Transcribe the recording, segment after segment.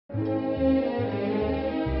Of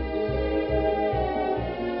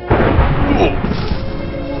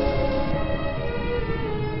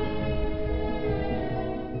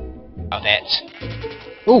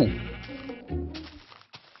it. Ooh.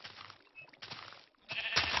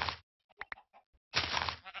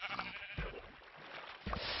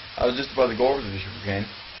 I was just about to go over to the sugarcane.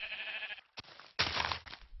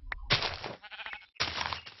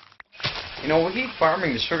 You know, we keep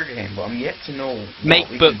farming the sugarcane, but I'm yet to know. Make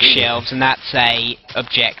what we can do bookshelves, with it. and that's a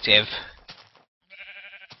objective.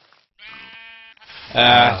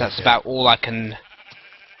 That's Okay. about all I can.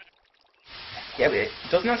 Yeah, but it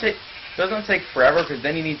doesn't take forever, because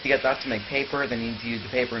then you need to get that to make paper. Then you need to use the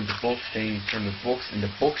paper into books. Then you need to turn the books into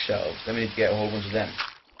bookshelves. Then we need to get a whole bunch of them.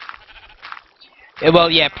 Well,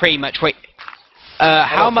 yeah, pretty much. Wait. How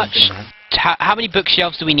Hello, much? Pumpkin Man. How many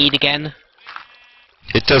bookshelves do we need again?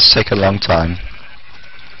 It does take a long time.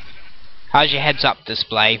 How's your heads up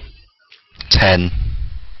display? 10.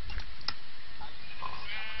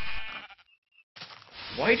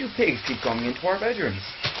 Why do pigs keep coming into our bedrooms?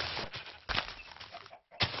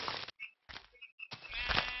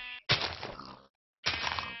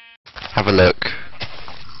 Have a look.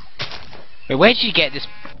 Wait, where did you get this?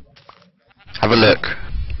 Have a look.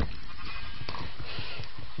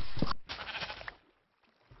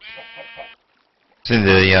 It's in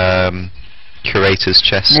the curator's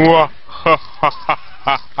chest.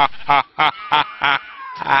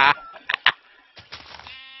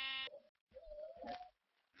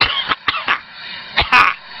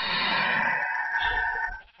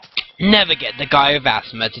 Never get the guy with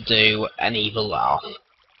asthma to do an evil laugh.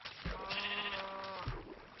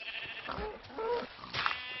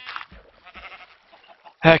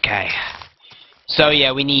 Okay. So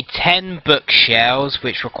yeah, we need 10 bookshelves,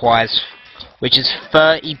 which is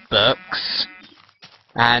 30 books,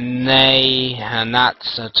 and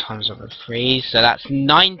that's times over 3, so that's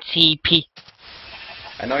 90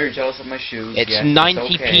 I know you're jealous of my shoes. It's yes, 90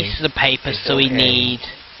 it's okay. pieces of paper, It's so we okay. need.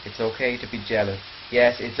 It's okay to be jealous.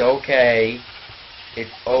 Yes, it's okay.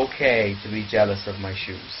 It's okay to be jealous of my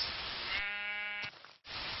shoes.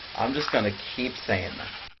 I'm just gonna keep saying that.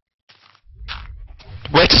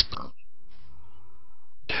 Where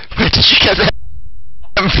did you get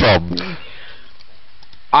them from?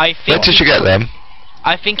 I Where think did you get them?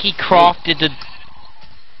 I think he crafted a.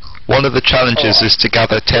 One of the challenges Oh. is to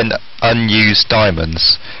gather 10 unused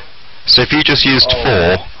diamonds. So if you just used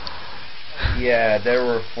Oh. 4, Yeah, there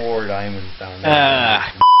were 4 diamonds down there.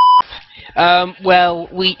 Well,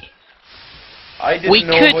 I didn't we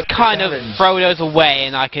know could what the kind of challenge- throw those away,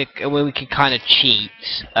 and we could kind of cheat.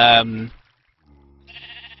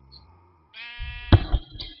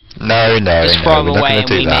 no, Just throw we're them not away, going and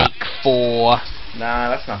to do we that. make 4. Nah,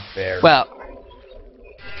 that's not fair. Well,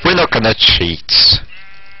 We're not going to cheat.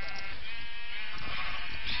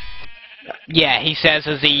 yeah, he says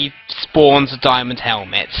as he spawns a diamond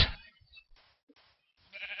helmet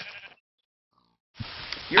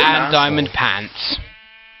You're an and asshole. diamond pants.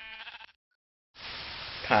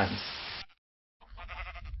 Pants.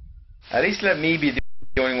 At least let me be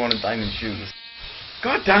the only one with diamond shoes.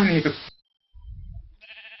 God damn you!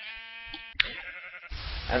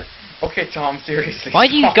 And, okay, Tom, seriously. Why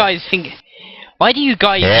do you stop. guys think? Why do you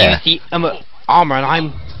guys Yeah. use the armor and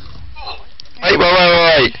I'm?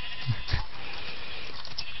 Wait.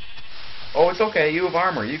 Oh, it's okay. You have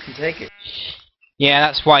armor. You can take it. Yeah,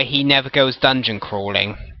 that's why he never goes dungeon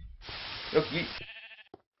crawling. Look, you.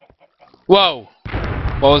 Whoa!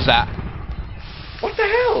 What was that? What the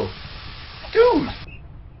hell, dude?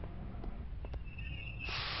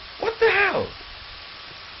 What the hell?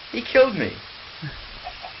 He killed me.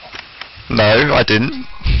 No, I didn't.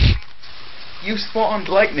 You spawned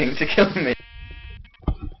lightning to kill me.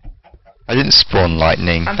 I didn't spawn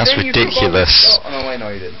lightning. And That's then you took all ridiculous. the- Oh no, I know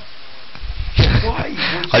you didn't. Why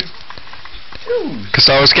would you? Dude. Because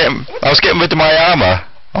I was getting rid of my armor.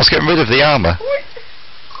 I was getting rid of the armor, What?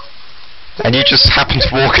 and you just happened to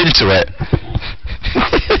walk into it.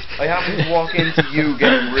 I happened to walk into you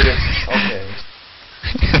getting rid of. Okay.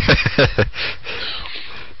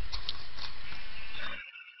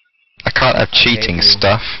 I can't have cheating you.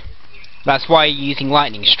 stuff. That's why you're using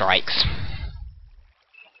lightning strikes.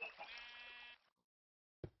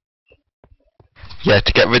 Yeah,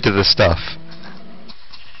 to get rid of the stuff.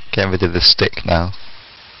 Getting rid of the stick now.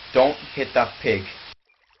 Don't hit that pig.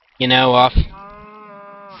 You know what?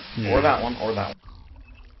 Or that one, or that one.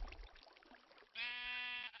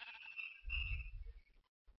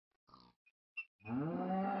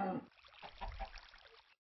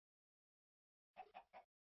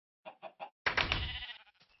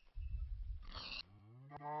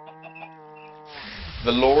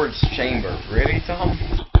 The Lord's Chamber. Really, Tom?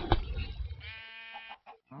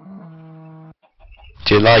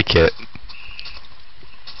 Do you like it?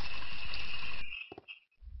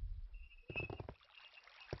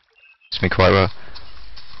 It's me quite well.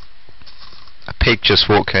 A pig just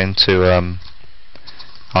walked into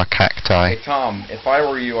our cacti. Hey Tom, if I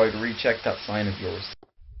were you, I'd recheck that sign of yours.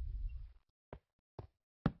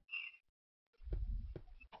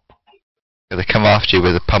 They come after you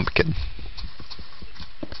with a pumpkin.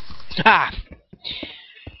 Ah!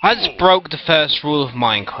 I just broke the first rule of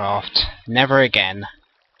Minecraft. Never again.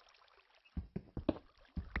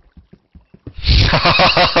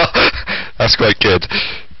 That's quite good.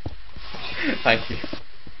 Thank you.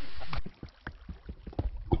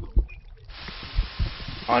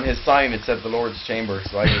 On his sign it said the Lord's Chamber,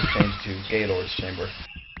 so I just changed to Gaylord's Chamber.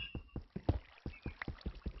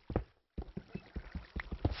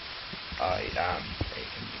 I am a...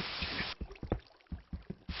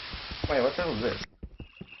 Wait, what the hell is this?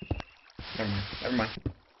 Never mind, never mind.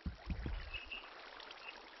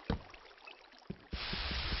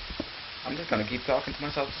 I'm just gonna keep talking to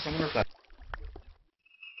myself till someone replies.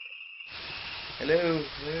 Hello,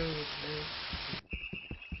 hello, hello.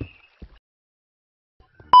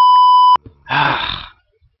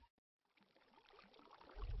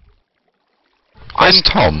 Where's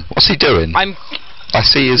Tom? What's he doing? I'm I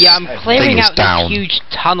see his I'm thing clearing is out down. this huge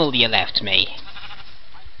tunnel you left me.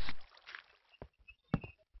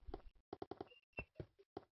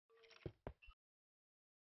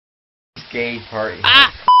 Gay party.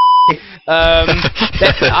 Ah!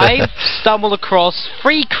 I've stumbled across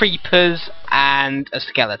 3 creepers and a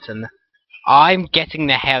skeleton. I'm getting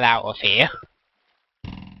the hell out of here.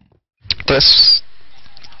 Don't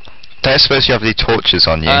suppose you have any torches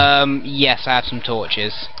on you? Yes, I have some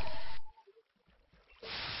torches.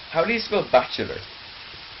 How do you spell bachelor?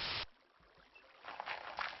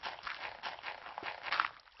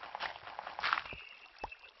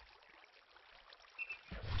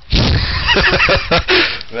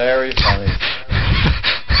 Very funny.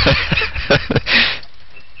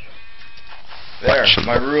 There,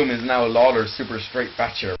 my room is now Lawler Super Straight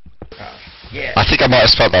Bachelor. Yeah. I think I might have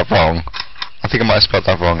spelled that wrong. I think I might have spelled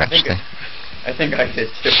that wrong, actually. I think I did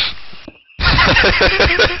too.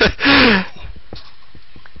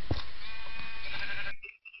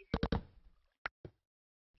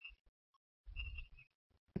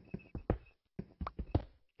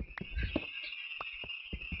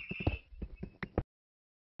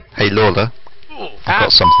 Hey Lawler, I've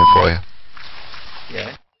got something for you.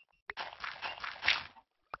 Yeah.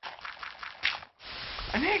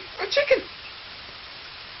 An egg, a chicken.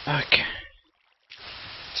 Okay.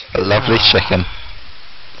 A lovely chicken.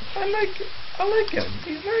 I like him.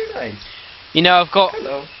 He's very nice. You know, I've got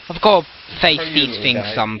Hello. to face How are you, these little things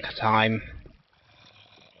guy? sometime.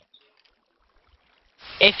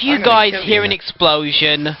 If you I'm gonna guys kill hear you an now.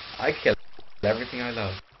 explosion, I kill everything I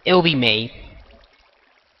love. it'll be me.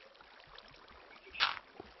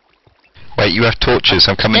 Wait, you have torches,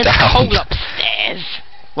 I'm coming There's down. coal upstairs.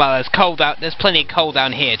 Well, there's coal down. There's plenty of coal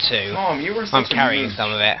down here too. Tom, you were such I'm a carrying mooch.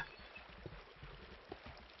 some of it.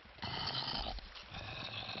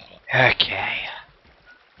 Okay.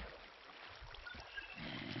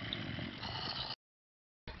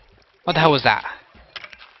 What the hell was that?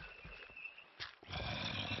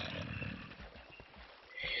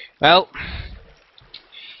 Well,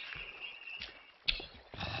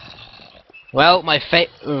 my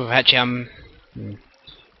ooh, actually,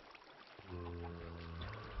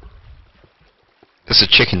 There's a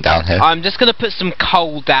chicken down here. I'm just gonna put some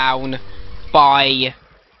coal down by...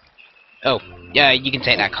 Oh, yeah, you can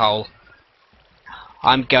take that coal.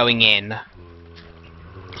 I'm going in.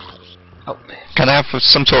 Oh. Can I have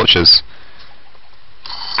some torches?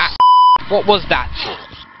 Ah, what was that?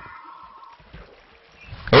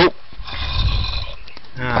 Oh,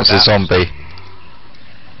 Ah, that's a zombie.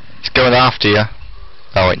 He's going after you.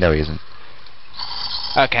 Oh wait, no he isn't.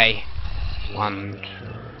 Okay. 1, 2,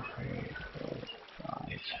 3, 4, 5.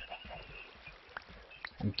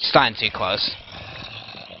 I'm starting too close.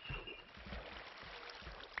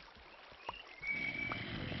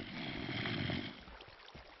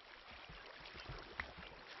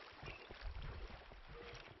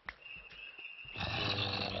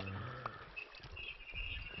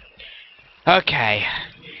 Okay.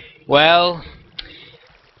 Well,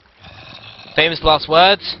 famous last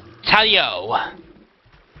words. Talio.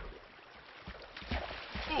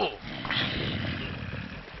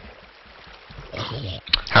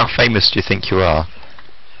 How famous do you think you are?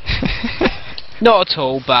 Not at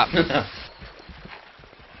all, but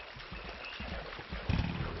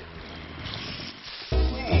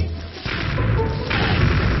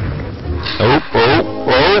Oh, oh,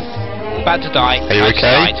 oh. About to die. Are you I just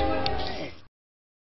okay? died.